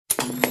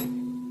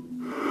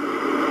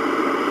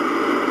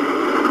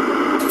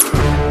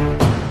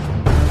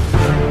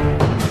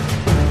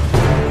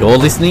You're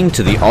listening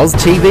to the Oz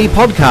TV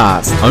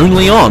podcast,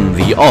 only on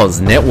the Oz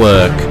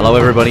Network. Hello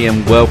everybody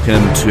and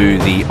welcome to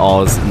the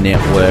Oz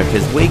Network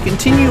as we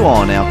continue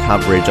on our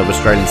coverage of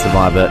Australian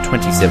Survivor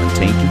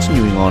 2017,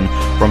 continuing on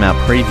from our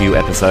preview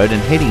episode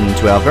and heading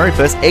into our very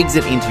first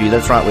exit interview.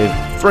 That's right,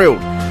 we're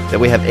thrilled that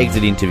we have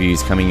exit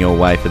interviews coming your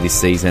way for this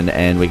season,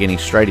 and we're getting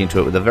straight into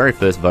it with the very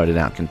first voted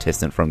out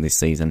contestant from this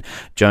season,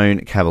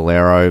 Joan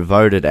Caballero,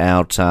 voted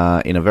out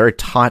in a very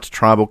tight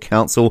tribal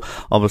council,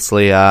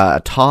 obviously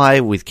a tie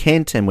with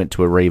Kent, and went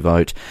to a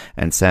revote,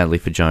 and sadly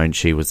for Joan,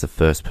 she was the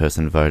first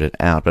person voted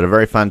out. But a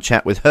very fun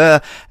chat with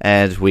her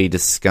as we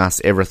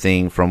discuss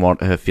everything from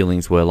what her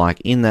feelings were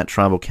like in that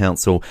tribal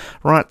council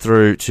right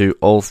through to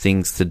all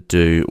things to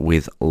do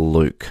with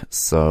Luke.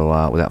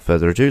 So without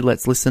further ado,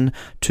 let's listen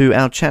to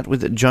our chat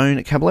with Joan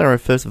Caballero,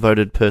 first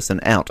voted person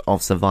out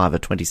of Survivor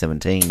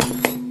 2017.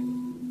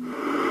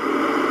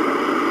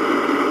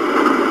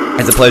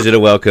 It's a pleasure to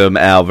welcome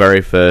our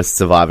very first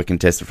Survivor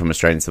contestant from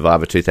Australian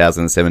Survivor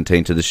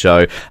 2017 to the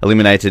show,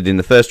 eliminated in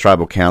the first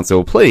tribal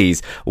council.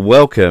 Please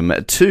welcome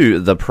to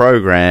the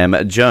program,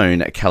 Joan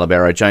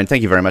Caballero. Joan,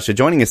 thank you very much for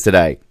joining us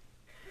today.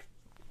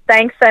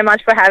 Thanks so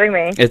much for having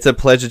me. It's a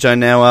pleasure, Joan.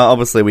 Now,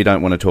 obviously, we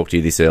don't want to talk to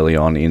you this early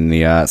on in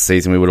the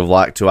season. We would have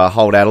liked to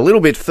hold out a little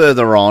bit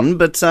further on,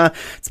 but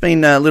it's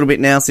been a little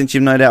bit now since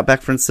you've no doubt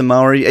back from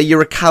Samoa. Are you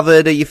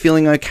recovered? Are you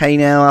feeling okay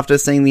now after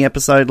seeing the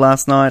episode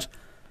last night?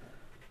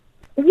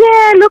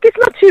 Yeah, look, it's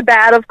not too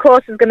bad. Of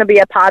course, there's going to be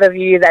a part of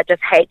you that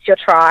just hates your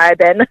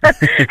tribe and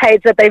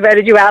hates that they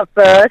voted you out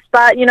first.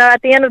 But, you know, at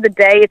the end of the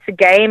day, it's a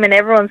game and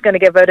everyone's going to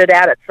get voted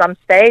out at some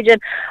stage.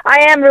 And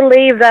I am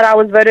relieved that I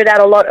was voted out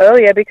a lot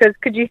earlier because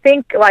could you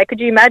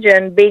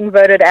imagine being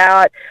voted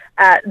out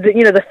at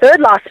the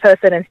third last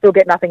person and still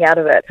get nothing out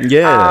of it?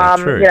 Yeah,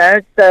 true. You know,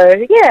 so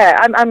yeah,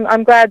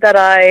 I'm glad that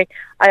I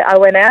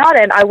went out,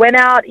 and I went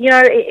out, you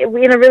know,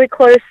 in a really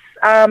close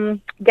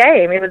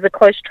game. It was a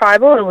close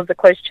tribal, it was a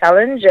close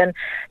challenge, and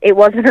it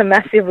wasn't a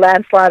massive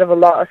landslide of a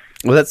loss.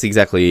 Well, that's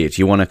exactly it.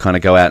 You want to kind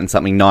of go out in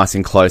something nice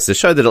and close to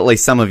show that at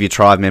least some of your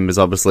tribe members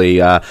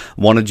obviously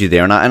wanted you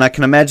there. And I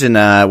can imagine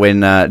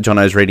when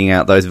Jono's reading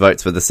out those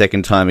votes for the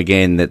second time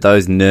again, that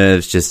those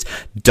nerves just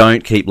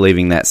don't keep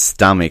leaving that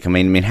stomach. I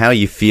mean, how are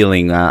you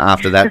feeling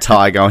after that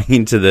tie going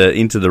into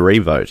the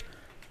revote?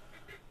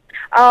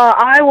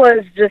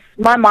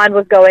 My mind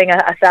was going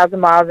 1,000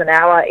 miles an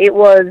hour. It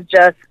was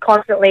just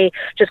constantly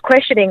just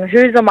questioning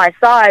who's on my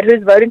side,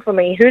 who's voting for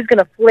me, who's going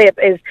to flip,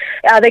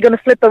 are they going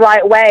to flip the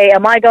right way,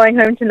 am I going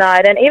home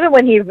tonight? And even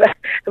when he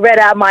read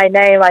out my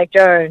name, like,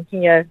 Joan,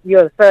 you know,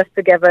 you're the first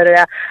to get voted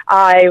out,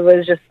 I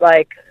was just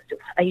like,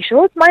 are you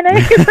sure it's my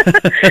name?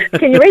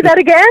 Can you read that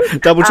again?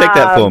 Double check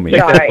that for me.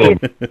 Sorry.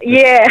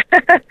 Yeah.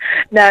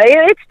 No,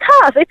 it's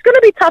tough. It's going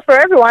to be tough for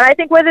everyone. I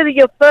think whether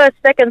you're first,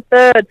 second,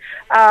 third,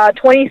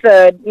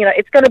 23rd, you know,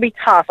 it's going to be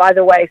tough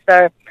either way.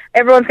 So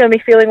everyone's going to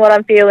be feeling what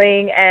I'm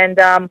feeling. And,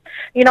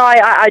 you know,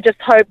 I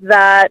just hope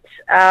that,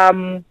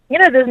 you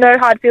know, there's no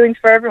hard feelings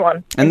for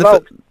everyone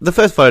involved. And the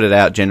first voted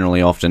out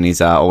generally often is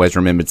always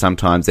remembered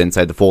sometimes, then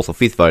say the fourth or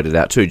fifth voted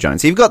out too, Joan.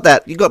 So you've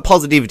got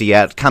positivity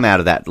come out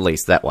of that, at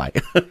least that way.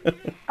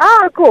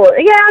 Oh, cool.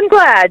 Yeah, I'm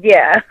glad,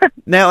 yeah.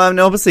 Now,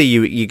 obviously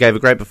you gave a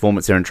great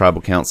performance there in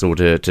Tribal Council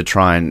to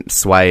try and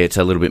sway it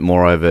a little bit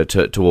more over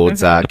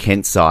towards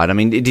Kent's side. I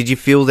mean, did you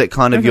feel that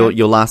kind of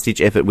your last-ditch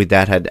effort with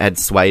that had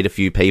swayed a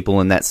few people,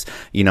 and that's,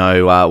 you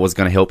know, was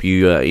going to help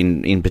you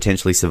in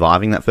potentially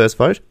surviving that first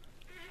vote?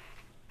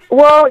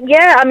 Well,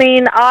 yeah, I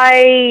mean,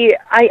 I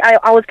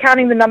was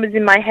counting the numbers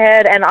in my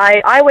head, and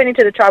I went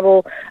into the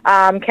tribal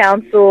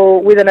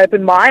council with an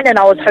open mind, and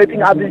I was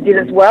hoping others did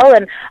as well,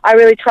 and I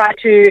really tried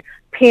to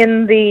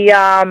pin it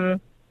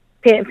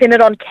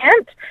on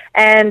Kent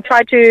and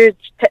try to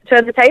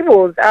turn the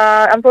tables.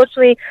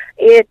 Unfortunately,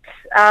 it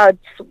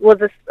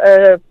was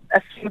a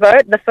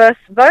vote, the first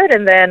vote,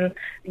 and then,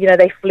 you know,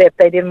 they flipped.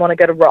 They didn't want to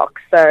go to Rock.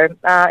 So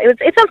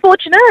it's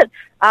unfortunate,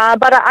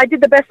 but I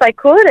did the best I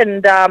could,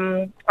 and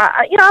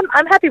you know,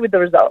 I'm happy with the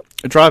result.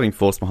 A driving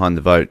force behind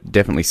the vote,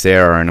 definitely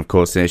Sarah, and of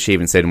course she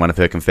even said in one of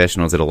her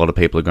confessionals that a lot of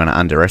people are going to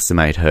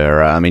underestimate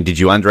her. I mean, did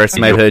you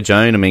underestimate her,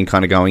 Joan? I mean,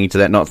 kind of going into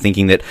that, not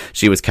thinking that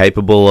she was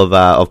capable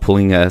of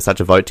pulling such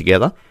a vote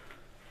together?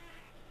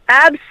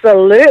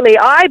 Absolutely.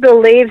 I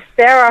believed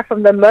Sarah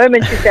from the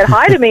moment she said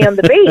hi to me on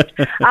the beach.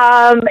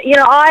 You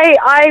know,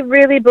 I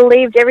really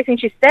believed everything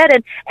she said,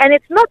 and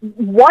it's not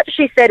what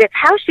she said, it's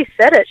how she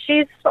said it.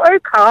 She's so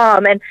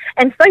calm and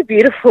so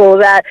beautiful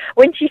that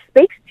when she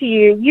speaks to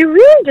you, you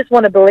really just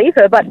want to believe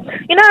her. But,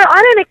 you know,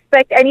 I don't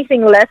expect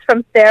anything less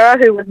from Sarah,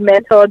 who was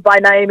mentored by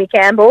Naomi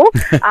Campbell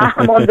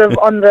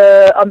on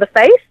the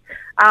face.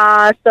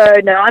 So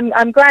no,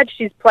 I'm glad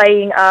she's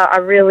playing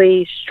a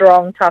really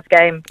strong, tough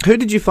game. Who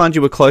did you find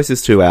you were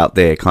closest to out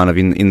there, kind of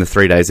in the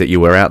 3 days that you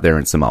were out there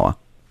in Samoa?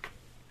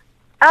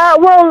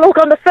 Well, look,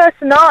 on the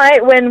first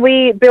night when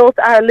we built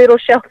our little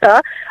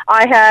shelter,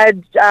 I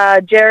had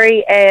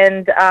Jerry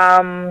and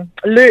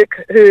Luke,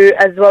 who,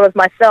 as well as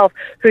myself,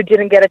 who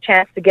didn't get a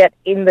chance to get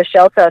in the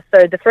shelter.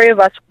 So the three of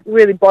us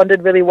really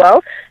bonded really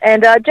well.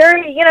 And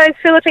Jerry, you know, is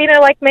Filipino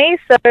like me,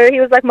 so he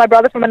was like my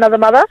brother from another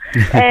mother.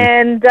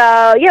 And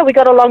yeah, we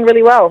got along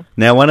really well.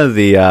 Now, one of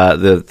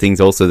the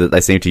things also that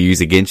they seem to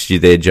use against you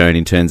there, Joan,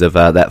 in terms of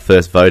that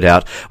first vote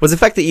out, was the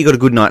fact that you got a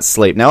good night's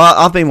sleep. Now,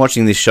 I've been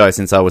watching this show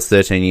since I was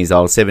 13 years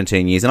old,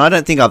 17 years, and I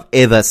don't think I've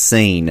ever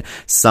seen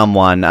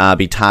someone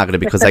be targeted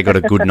because they got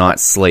a good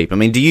night's sleep. I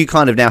mean, do you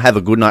kind of now have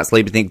a good night's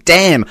sleep and think,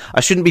 damn,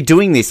 I shouldn't be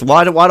doing this?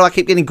 Why do I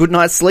keep getting good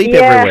night's sleep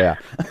everywhere?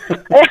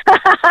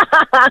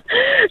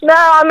 No,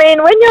 I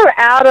mean, when you're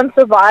out on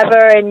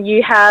Survivor and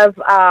you have...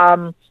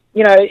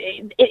 you know,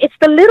 it's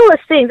the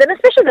littlest things, and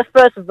especially the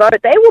first vote,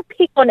 they will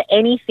pick on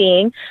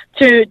anything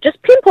to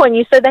just pinpoint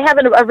you so they have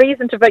a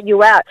reason to vote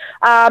you out.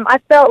 I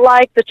felt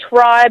like the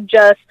tribe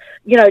just,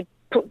 you know,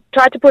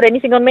 tried to put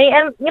anything on me,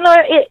 and, you know,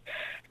 it's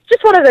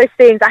just one of those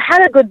things. I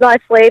had a good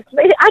night's sleep.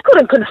 I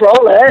couldn't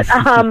control it.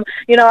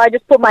 You know, I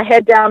just put my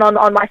head down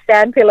on my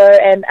sand pillow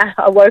and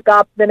I woke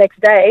up the next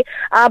day.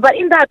 But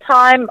in that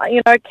time,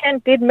 you know, Ken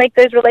did make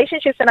those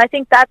relationships, and I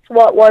think that's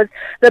what was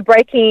the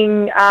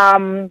breaking,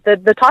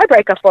 the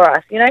tiebreaker for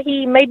us. You know,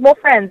 he made more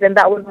friends, and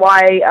that was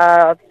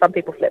why some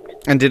people flipped.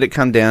 And did it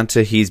come down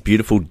to his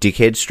beautiful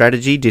dickhead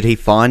strategy? Did he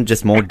find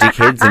just more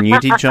dickheads than you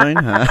did, Joan?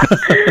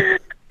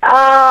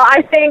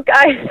 I think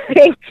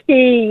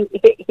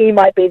he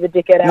might be the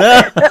dickhead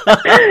out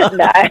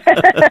there.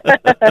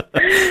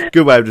 No.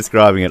 Good way of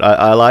describing it.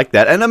 I like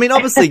that. And I mean,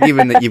 obviously,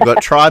 given that you've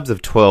got tribes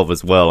of 12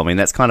 as well, I mean,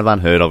 that's kind of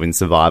unheard of in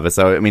Survivor.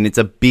 So, I mean, it's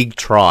a big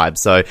tribe.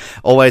 So,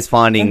 always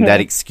finding that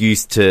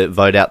excuse to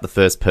vote out the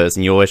first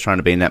person. You're always trying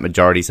to be in that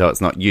majority so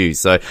it's not you.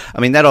 So,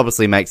 I mean, that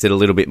obviously makes it a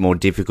little bit more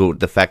difficult.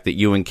 The fact that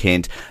you and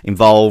Kent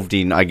involved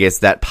in, I guess,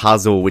 that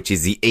puzzle, which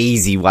is the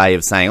easy way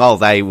of saying, oh,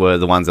 they were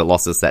the ones that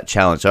lost us that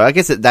challenge. So, I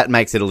guess that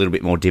makes it a little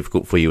bit more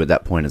difficult for you at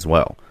that point as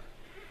well.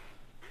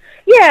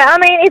 Yeah, I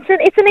mean,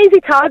 it's an easy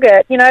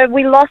target. You know,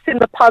 we lost in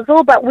the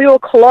puzzle, but we were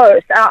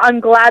close. I'm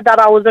glad that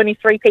I was only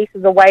 3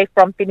 pieces away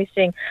from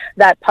finishing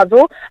that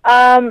puzzle.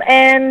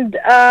 And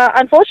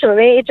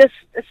unfortunately, it's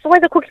the way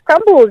the cookie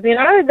crumbles. You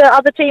know, the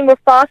other team were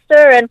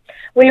faster, and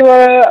we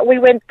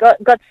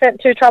got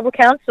sent to tribal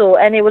council,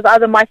 and it was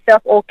either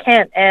myself or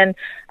Kent. And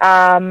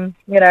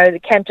you know,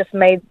 Kent just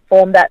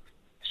formed that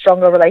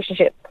stronger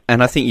relationship.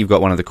 And I think you've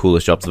got one of the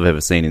coolest jobs I've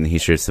ever seen in the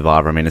history of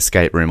Survivor. I mean,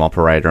 escape room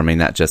operator. I mean,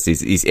 that just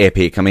is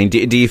epic. I mean,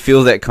 do you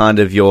feel that kind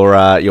of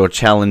your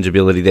challenge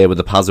ability there with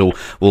the puzzle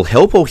will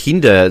help or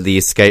hinder the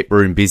escape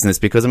room business?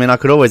 Because, I mean, I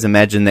could always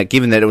imagine that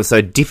given that it was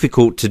so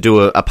difficult to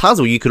do a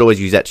puzzle, you could always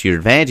use that to your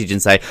advantage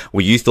and say,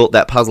 well, you thought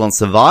that puzzle on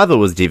Survivor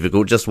was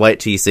difficult, just wait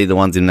till you see the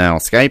ones in our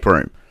escape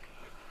room.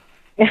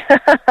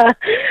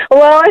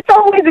 Well, it's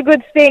always a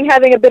good thing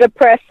having a bit of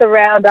press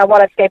around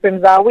what escape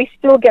rooms are. We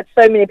still get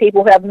so many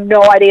people who have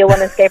no idea what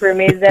an escape room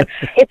is, and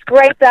it's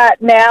great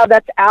that now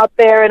that's out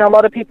there and a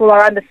lot of people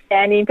are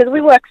understanding, because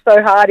we work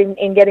so hard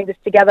in getting this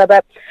together.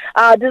 But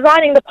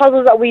designing the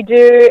puzzles that we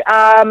do,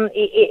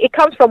 it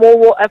comes from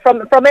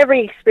from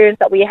every experience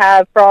that we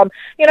have, from,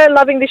 you know,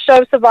 loving the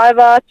show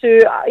Survivor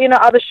to, you know,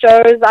 other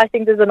shows. I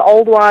think there's an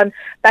old one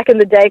back in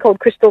the day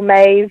called Crystal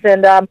Maze,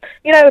 and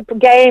you know,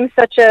 games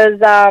such as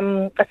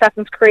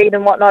Assassin's Creed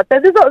and whatnot. So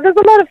there's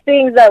a lot of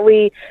things that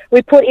we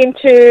put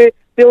into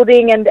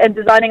building and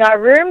designing our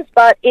rooms,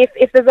 but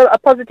if there's a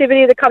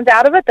positivity that comes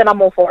out of it, then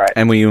I'm all for it.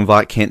 And will you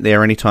invite Kent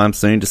there anytime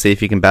soon to see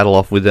if you can battle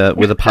off with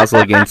a puzzle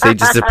against him,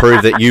 just to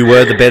prove that you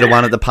were the better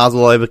one at the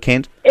puzzle over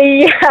Kent?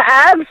 Yeah,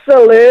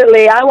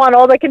 absolutely. I want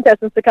all the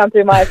contestants to come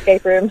through my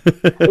escape room.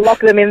 Lock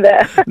them in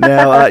there.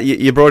 Now,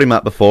 you brought him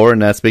up before,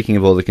 and speaking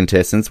of all the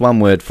contestants, one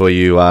word for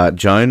you,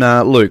 Joan.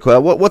 Luke,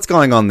 what's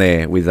going on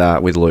there with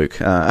Luke?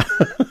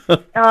 Oh,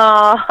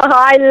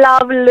 I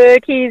love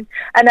Luke. He's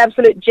an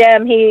absolute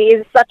gem. He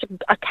is such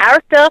a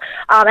character,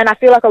 and I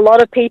feel like a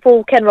lot of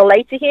people can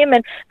relate to him,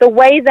 and the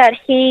way that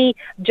he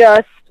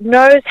just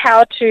knows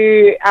how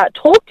to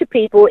talk to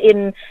people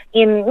in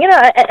you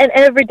know, an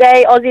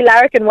everyday Aussie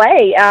larrikin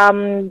way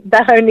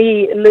that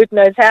only Luke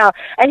knows how,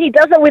 and he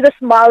does it with a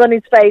smile on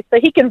his face, so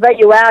he can vote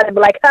you out and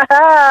be like, ha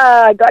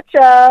ha,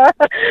 gotcha.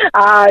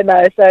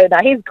 No, so no,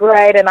 he's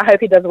great, and I hope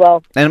he does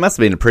well. And it must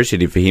have been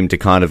appreciative for him to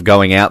kind of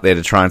going out there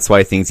to try and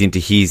sway things into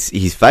his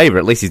favour.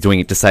 At least he's doing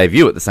it to save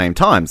you at the same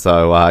time.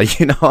 So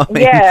you know, I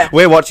mean, yeah.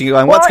 We're watching you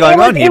going, what's going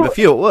on here? But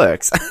phew, it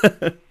works.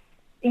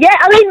 Yeah,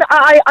 I mean,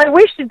 I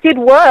wish it did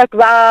work,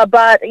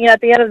 but, you know, at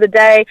the end of the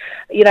day,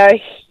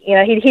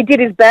 he did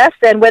his best,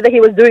 and whether he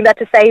was doing that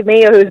to save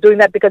me or he was doing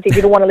that because he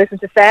didn't want to listen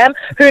to Sam,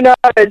 who knows,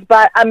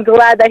 but I'm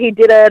glad that he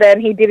did it,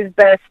 and he did his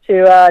best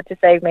to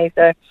save me,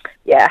 so,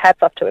 yeah, hats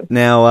off to him.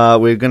 Now,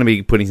 we're going to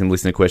be putting some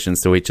listener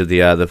questions to each of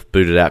the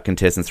booted out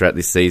contestants throughout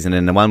this season,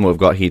 and the one we've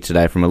got here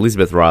today from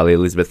Elizabeth Riley.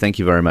 Elizabeth, thank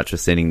you very much for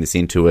sending this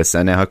in to us.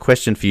 And now her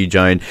question for you,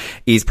 Joan,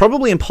 is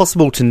probably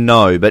impossible to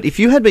know, but if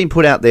you had been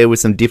put out there with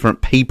some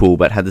different people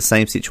but had the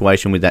same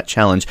situation with that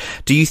challenge,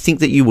 do you think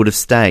that you would have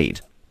stayed?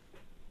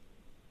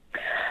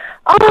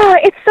 Oh,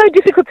 it's so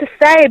difficult to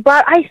say,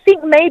 but I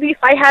think maybe if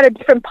I had a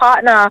different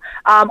partner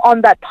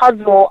on that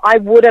puzzle, I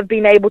would have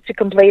been able to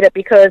complete it,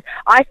 because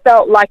I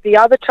felt like the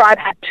other tribe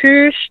had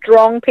two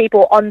strong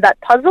people on that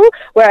puzzle,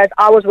 whereas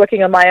I was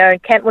working on my own.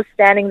 Kent was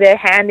standing there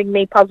handing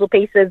me puzzle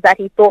pieces that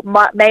he thought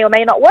may or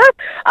may not work,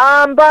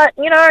 but,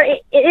 you know,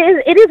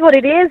 it is what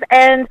it is,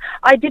 and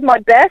I did my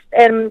best,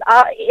 and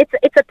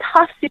it's a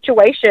tough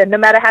situation, no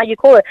matter how you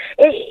call it.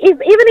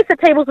 Even if the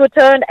tables were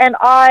turned and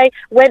I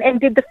went and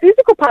did the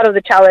physical part of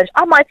the challenge,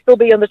 I might still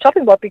be on the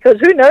chopping block, because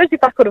who knows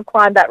if I could have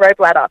climbed that rope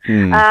ladder.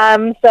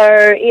 So,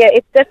 yeah,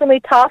 it's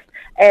definitely tough.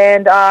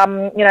 And,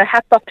 you know,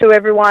 hats off to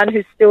everyone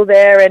who's still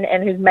there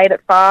and who's made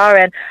it far.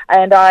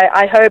 And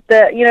I hope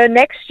that, you know,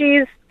 next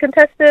year's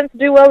contestants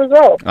do well as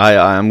well.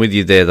 I'm with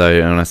you there, though.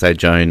 And when I say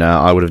Joan,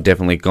 I would have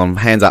definitely gone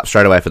hands up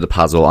straight away for the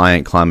puzzle. I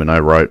ain't climbing no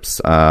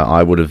ropes.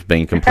 I would have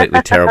been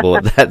completely terrible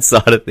at that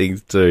side of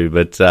things too.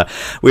 But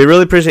we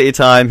really appreciate your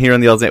time here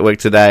on the Oz Network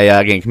today.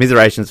 Again,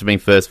 commiserations for being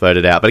first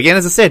voted out. But again,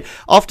 as I said,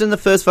 often the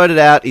first voted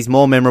out is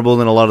more memorable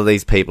than a lot of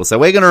these people. So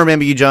we're going to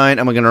remember you, Joan,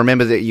 and we're going to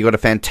remember that you got a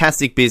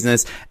fantastic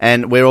business,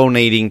 and we're all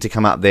needing to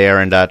come up there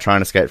and try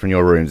and escape from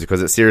your rooms,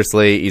 because it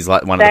seriously is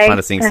like one of the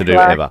funnest things to do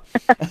ever.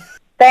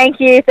 Thank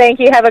you.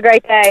 Have a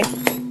great day.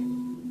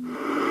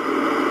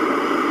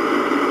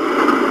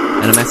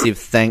 And a massive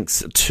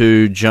thanks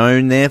to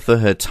Joan there for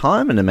her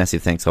time, and a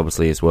massive thanks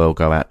obviously as well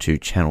go out to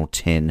Channel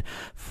 10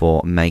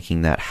 for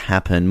making that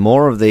happen.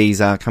 More of these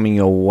are coming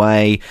your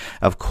way.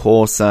 Of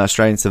course,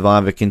 Australian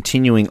Survivor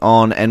continuing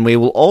on, and we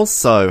will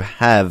also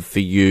have for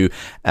you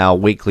our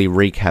weekly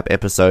recap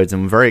episodes,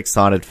 and we're very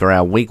excited for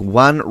our week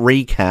 1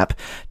 recap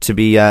to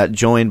be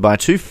joined by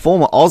two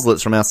former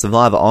Ozlets from our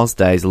Survivor Oz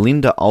days,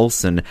 Linda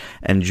Olsen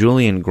and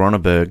Julian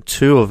Groneberg,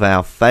 two of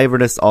our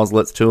favouriteest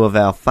Ozlets, two of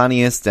our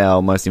funniest,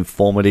 our most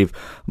informative,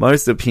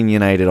 most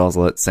opinionated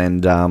Ozlets,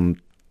 and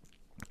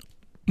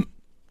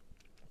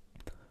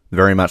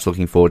very much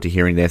looking forward to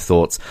hearing their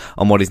thoughts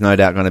on what is no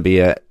doubt going to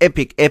be an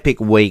epic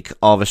week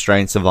of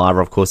Australian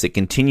Survivor. Of course, it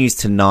continues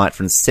tonight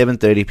from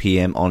 7:30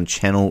 p.m. on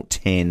Channel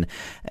 10,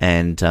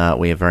 and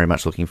we are very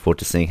much looking forward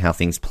to seeing how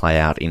things play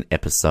out in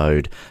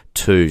episode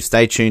 2.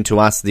 Stay tuned to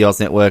us.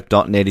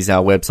 TheOzNetwork.net is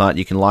our website.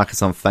 You can like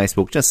us on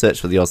Facebook. Just search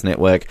for The Oz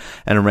Network,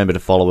 and remember to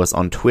follow us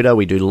on Twitter.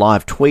 We do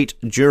live tweet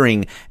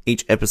during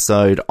each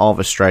episode of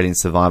Australian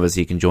Survivor,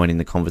 so you can join in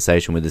the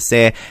conversation with us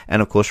there.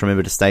 And of course,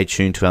 remember to stay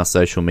tuned to our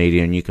social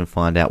media, and you can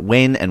find out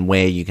when and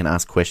where you can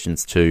ask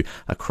questions to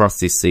across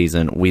this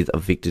season with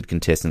evicted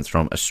contestants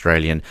from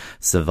Australian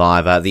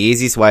Survivor. The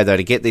easiest way, though,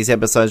 to get these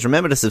episodes,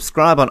 remember to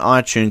subscribe on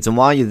iTunes, and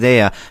while you're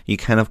there, you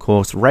can, of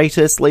course, rate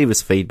us, leave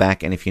us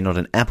feedback, and if you're not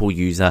an Apple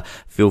user,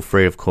 feel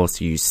free, of course,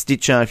 to use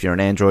Stitcher if you're an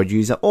Android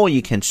user, or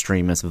you can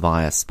stream us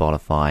via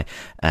Spotify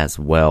as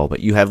well.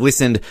 But you have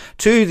listened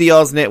to the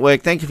Oz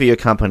Network. Thank you for your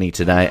company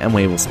today, and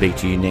we will speak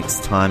to you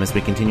next time as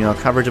we continue our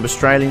coverage of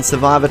Australian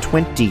Survivor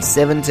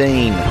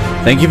 2017.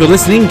 Thank you for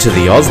listening to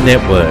the Oz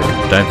Network.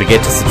 Don't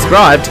forget to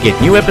subscribe to get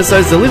new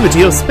episodes delivered to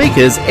your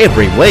speakers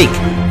every week.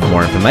 For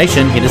more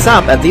information, hit us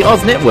up at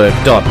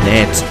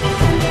theoznetwork.net.